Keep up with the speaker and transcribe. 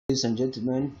Ladies and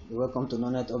gentlemen, welcome to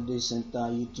Nonet Update Center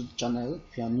YouTube channel.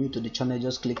 If you are new to the channel,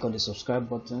 just click on the subscribe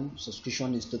button.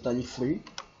 Subscription is totally free.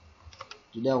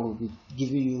 Today I will be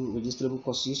giving you registrable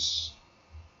courses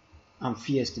and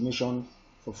fee estimation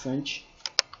for French,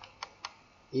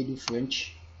 Edu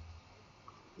French.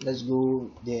 Let's go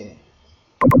there.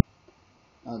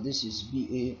 Now this is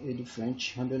BA Edu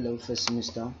French 100 level first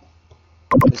semester.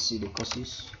 Let's see the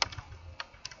courses.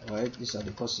 Alright, these are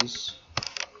the courses.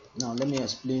 Now let me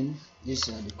explain. This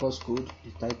the course code,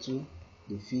 the title,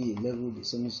 the fee level, the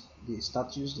semester, the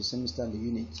status, the semester, the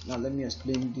unit. Now let me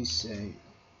explain this.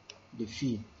 The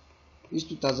fee is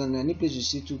 2000. Any place you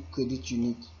see two credit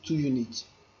unit, 2 units,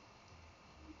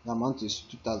 the amount is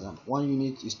 2000. 1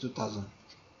 unit is 2000.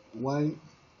 While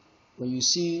when you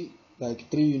see like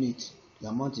 3 units, the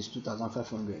amount is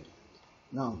 2500.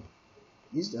 Now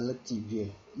this elective here,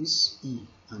 this E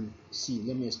and C.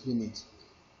 Let me explain it.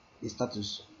 The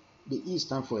status. The E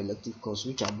stands for elective course,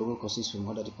 which are borrowed courses from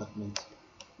other departments,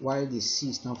 while the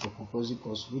C stands for compulsory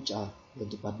course, which are your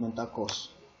departmental course.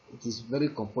 It is very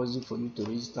compulsory for you to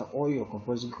register all your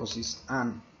compulsory courses.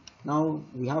 And now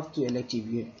we have 2 elective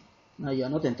here. Now you are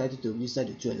not entitled to register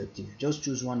the 2 elective. Just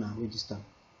choose one and register.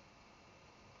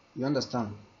 You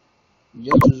understand?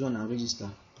 You just choose one and register.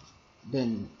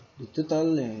 Then the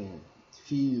total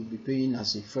fee you'll be paying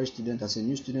as a fresh student, as a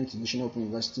new student in National Open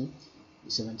University,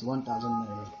 is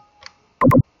 71,000.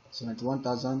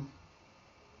 71,000.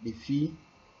 The fee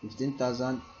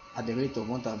 15,000 at the rate of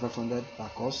 1,500 per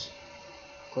course.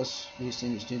 Course based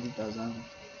is 20,000.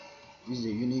 This is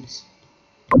the unit.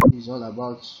 This is all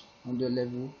about 100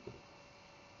 level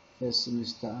first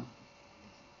semester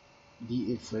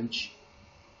BA French.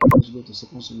 Let's go to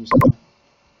second semester.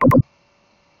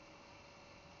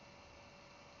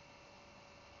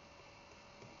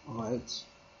 Alright,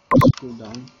 scroll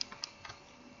down.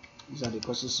 These are the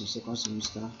courses in second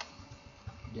semester.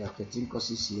 There are 13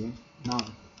 courses here. Now,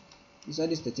 inside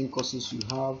these 13 courses, you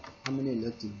have how many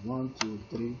electives? 1, 2,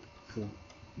 3, 4.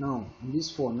 Now, in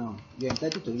this 4 now, you are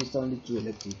entitled to register only 2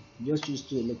 electives. You just choose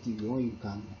 2 electives, one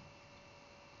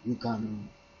you can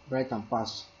write and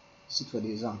pass, sit for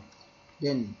the exam.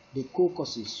 Then the core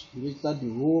courses, you register the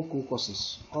whole core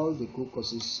courses. All the core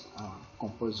courses are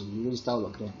compulsory. You register all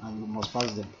of them and you must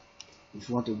pass them if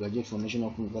you want to graduate from National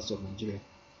Open University of Nigeria.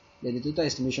 Then the total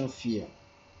estimation fee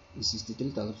is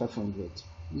 63,500.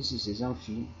 This is exam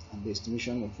fee and the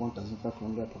estimation of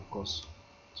 1,500 per course.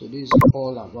 So this is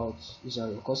all about, these are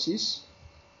your courses.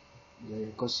 These are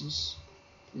your courses.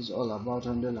 This is all about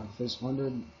 100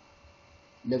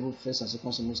 level first and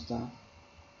second semester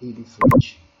Edu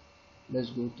French. Let's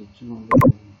go to 200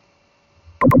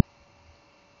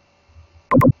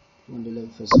 level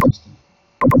first semester.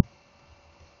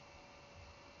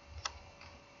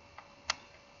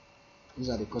 These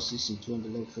are the courses in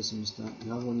 200 level first semester.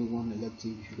 You have only one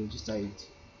elective if you register it.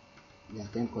 There are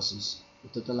 10 courses.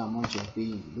 The total amount you are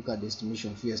paying, look at the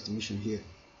estimation, fee estimation here.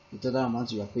 The total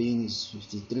amount you are paying is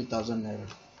 53,000 naira.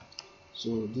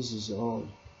 So this is all.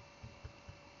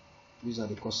 These are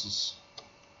the courses.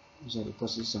 These are the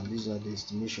courses and these are the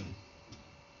estimation.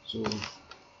 So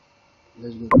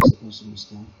let's go to the second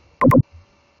semester.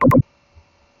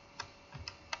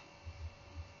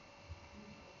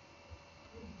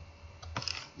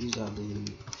 These are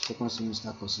the second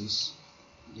semester courses.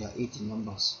 They are 8 in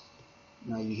numbers.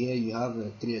 Now here you have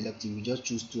 3 electives. You just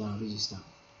choose 2 and register.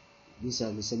 These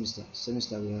are the semester.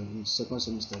 We have in second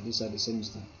semester. These are the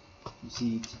semester. You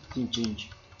see it didn't change.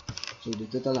 So the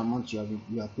total amount you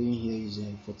are paying here is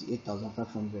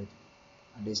 48,500,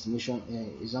 and the estimation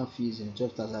exam fee is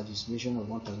 12,000. The estimation of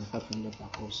 1,500 per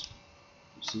course.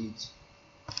 You see it.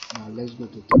 Now let's go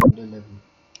to 300 level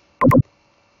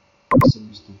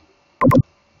semester.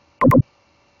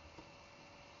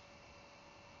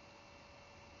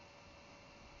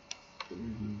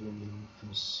 300 level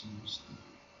first semester.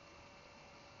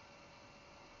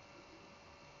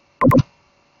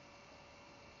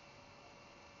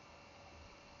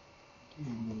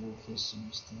 First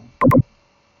semester.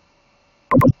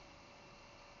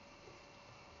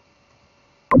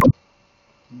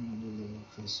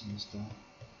 First semester.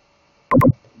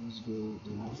 Let's go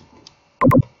to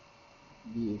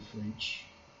BA French.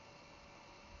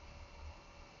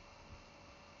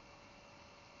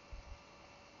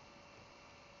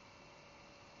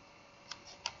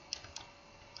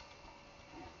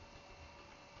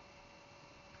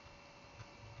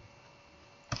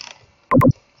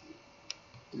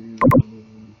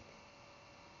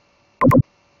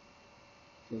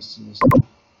 First semester.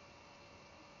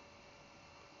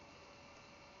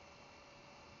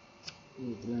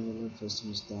 First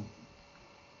semester.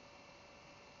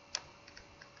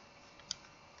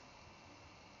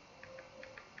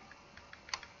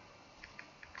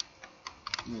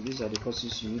 Now, these are the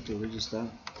courses you need to register.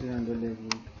 300 level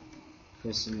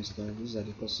first semester. These are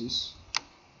the courses.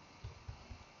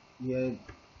 Here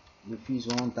the fee is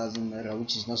 1,000 naira,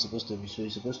 which is not supposed to be so.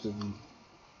 It's supposed to be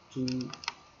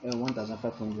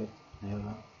 1,500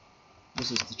 naira.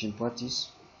 This is teaching practice.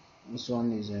 This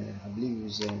one is I believe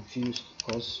is a few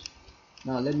course.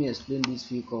 Now let me explain this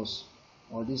few course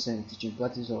or this teaching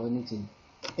practice or anything.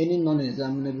 Any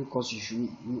non-examinable course you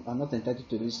are not entitled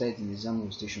to register it in the exam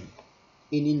registration.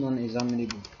 Any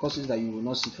non-examinable courses that you will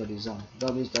not sit for the exam,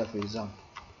 don't register for exam.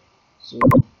 So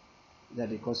these are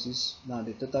the courses. Now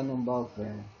the total number of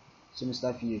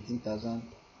semester fee 18,000,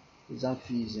 exam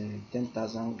fee is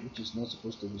 10,000, which is not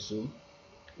supposed to be so.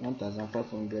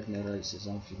 1,500 naira is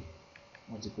exam fee.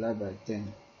 Multiplied by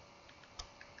 10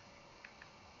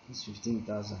 is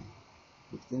 15,000.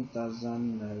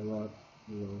 15,000 naira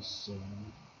plus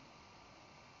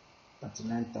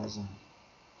 39,000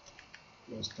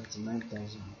 plus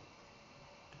 39,000.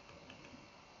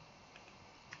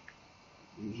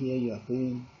 Here you are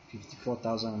paying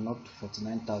 54,000, not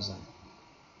 49,000,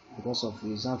 because of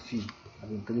the exam fee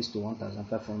have increased to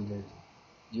 1,500. Do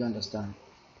you understand?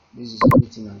 This is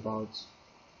everything about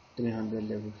 300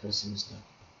 level first semester.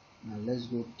 Now let's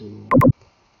go to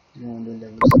 300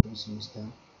 level second semester.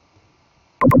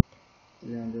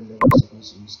 300 level second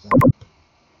semester.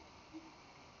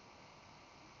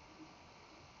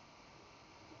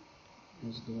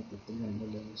 Let's go to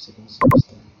 300 level second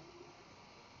semester.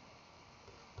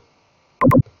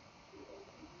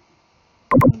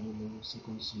 300 level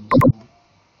second semester.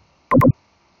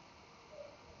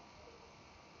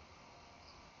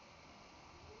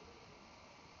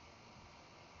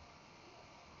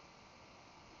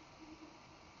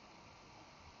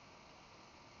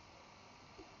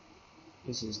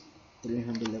 This is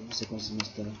 300 level second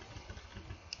semester.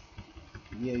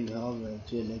 Here you have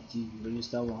two electives.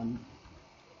 Register one.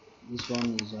 This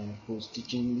one is post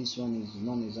teaching. This one is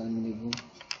non-examinable.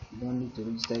 You don't need to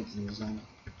register it in exam.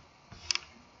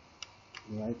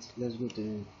 Right, let's go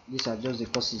to these are just the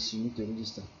courses you need to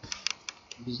register.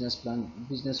 Business plan,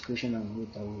 business creation and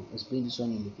growth. I will explain this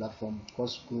one in the platform.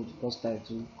 Course code, course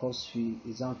title, course fee,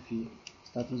 exam fee,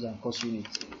 status and course unit.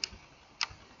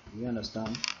 You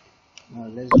understand? Now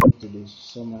let's go to the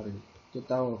summary.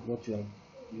 Total of what you're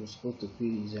supposed to pay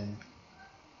is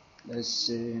let's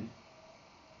say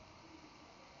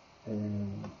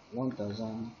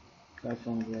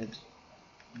 1,500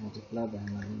 multiplied by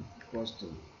 9 equals to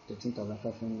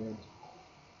 13,500.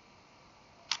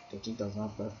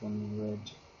 13,500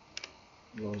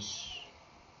 plus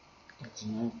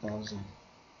 39,000.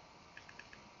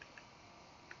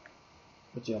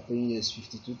 What you are paying here is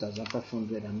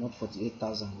 52,500 and not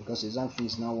 48,000, because exam fee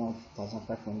is now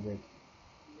 1,500.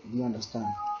 Do you understand?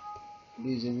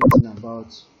 This is everything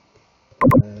about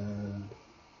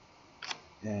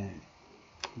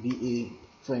BA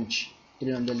French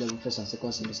 300 level first and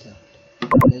second semester.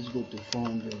 Let's go to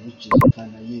 400, which is the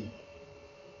final year.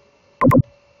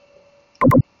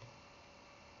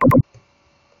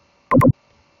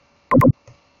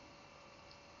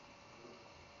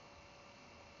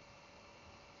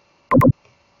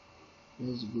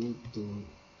 Let's go to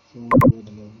 400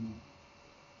 level.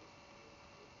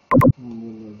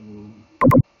 400 level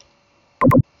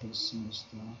first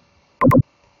semester.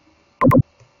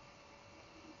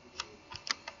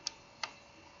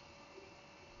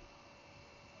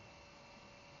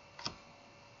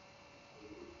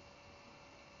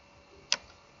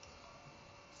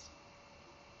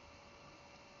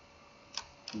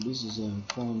 This is a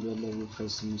 400 level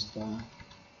first semester.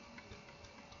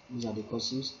 These are the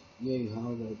courses. Here you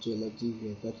have two electives.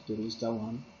 You have to register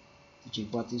one, teaching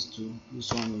practice 2.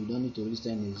 This one you don't need to register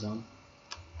in the exam.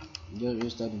 You just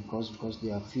register in course because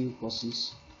there are few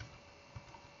courses.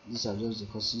 These are just the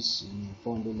courses in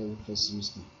 400 level first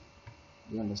semester.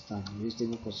 You understand?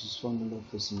 Registrable courses 400 level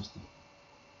first semester.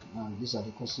 These are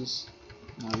the courses.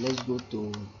 Now let's go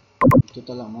to the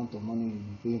total amount of money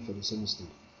you'll be paying for the semester.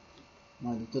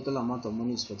 Now the total amount of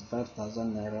money is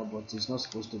 45,000 naira, but it's not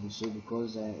supposed to be so,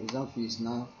 because exam fee is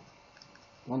now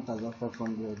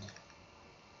 1,500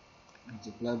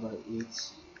 multiplied by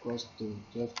 8 equals to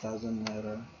 12,000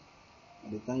 naira. By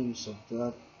the time you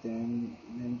subtract 10,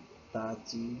 then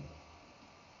 30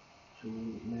 to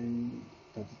 9,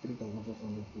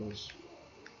 33,500 plus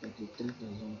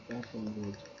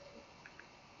 33,500.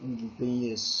 And the paying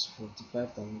is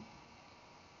 45,000.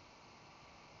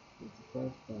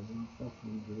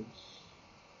 45,500.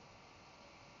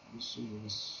 This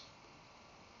is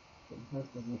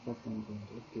 45,500.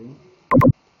 Okay.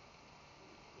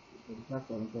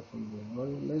 45,500.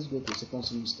 Well, let's go to second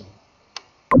semester.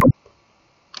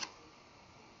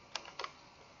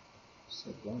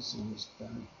 second semester.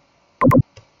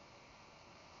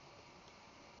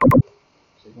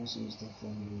 Second semester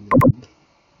from the,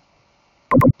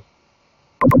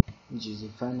 which is the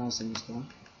final semester.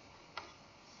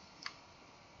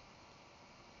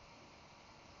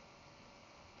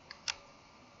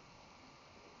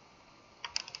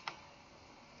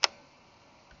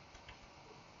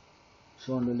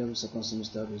 Level second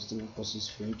semester registrable courses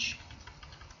French.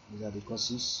 These are the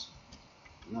courses.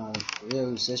 Now,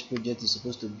 real research project is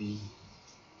supposed to be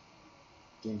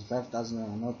 25,000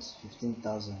 and not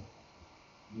 15,000.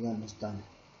 Do you understand?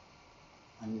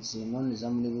 And it's a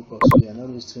non-examinable course, so you are not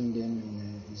registering them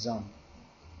in exam.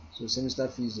 So semester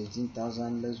fee is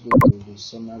 18,000. Let's go to the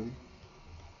summary.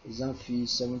 Exam fee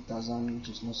 7,000, which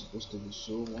is not supposed to be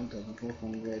so.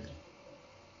 1,500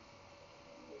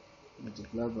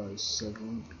 multiplied by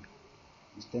 7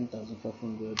 is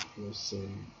 10,500 plus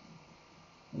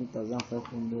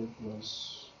 1,500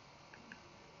 plus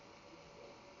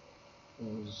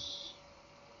 10,000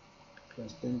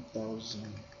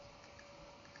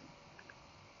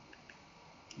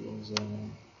 plus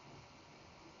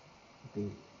okay.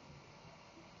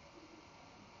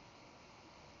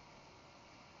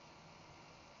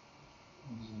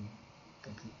 Thousand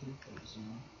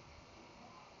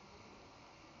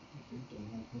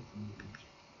 33,000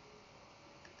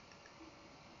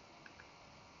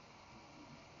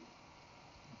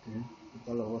 okay.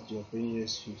 Total of what you are paying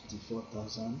is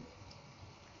 54,000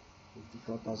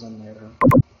 naira.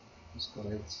 Is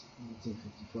correct.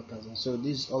 54,000. So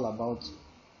this is all about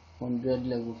 100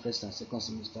 level first and second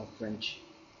semester French.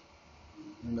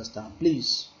 Understand?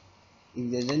 Please,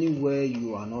 if there's anywhere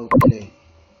you are not clear,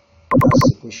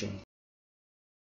 ask a question.